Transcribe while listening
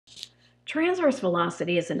Transverse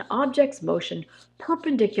velocity is an object's motion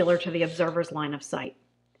perpendicular to the observer's line of sight.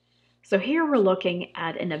 So here we're looking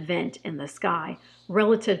at an event in the sky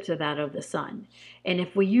relative to that of the sun. And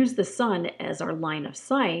if we use the sun as our line of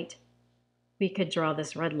sight, we could draw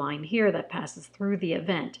this red line here that passes through the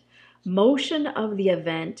event. Motion of the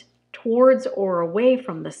event towards or away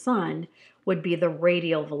from the sun would be the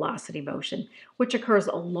radial velocity motion, which occurs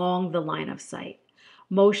along the line of sight.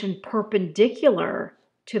 Motion perpendicular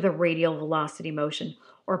to the radial velocity motion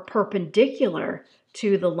or perpendicular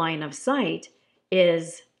to the line of sight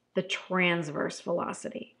is the transverse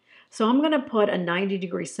velocity. So I'm going to put a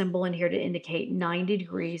 90-degree symbol in here to indicate 90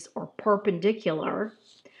 degrees or perpendicular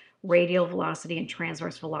radial velocity and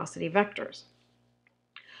transverse velocity vectors.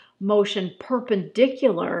 Motion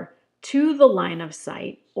perpendicular to the line of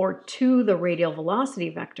sight or to the radial velocity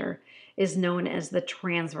vector is known as the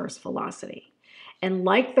transverse velocity. And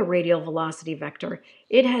like the radial velocity vector,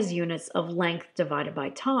 it has units of length divided by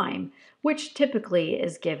time, which typically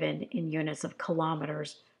is given in units of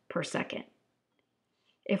kilometers per second.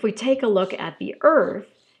 If we take a look at the Earth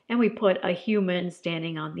and we put a human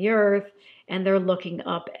standing on the Earth and they're looking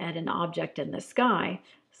up at an object in the sky,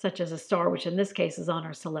 such as a star, which in this case is on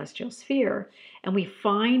our celestial sphere, and we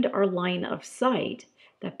find our line of sight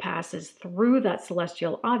that passes through that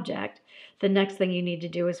celestial object, the next thing you need to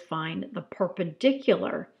do is find the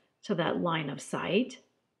perpendicular to that line of sight.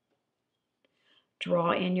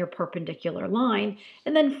 Draw in your perpendicular line,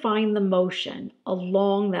 and then find the motion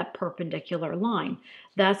along that perpendicular line.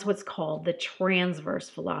 That's what's called the transverse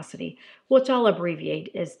velocity, which I'll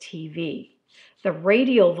abbreviate as TV. The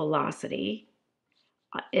radial velocity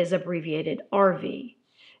is abbreviated RV.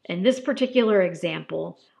 In this particular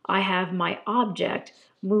example, I have my object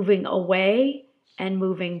moving away and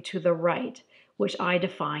moving to the right, which I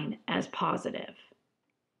define as positive.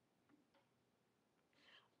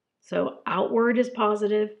 So outward is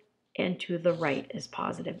positive and to the right is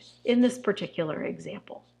positive in this particular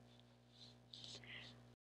example.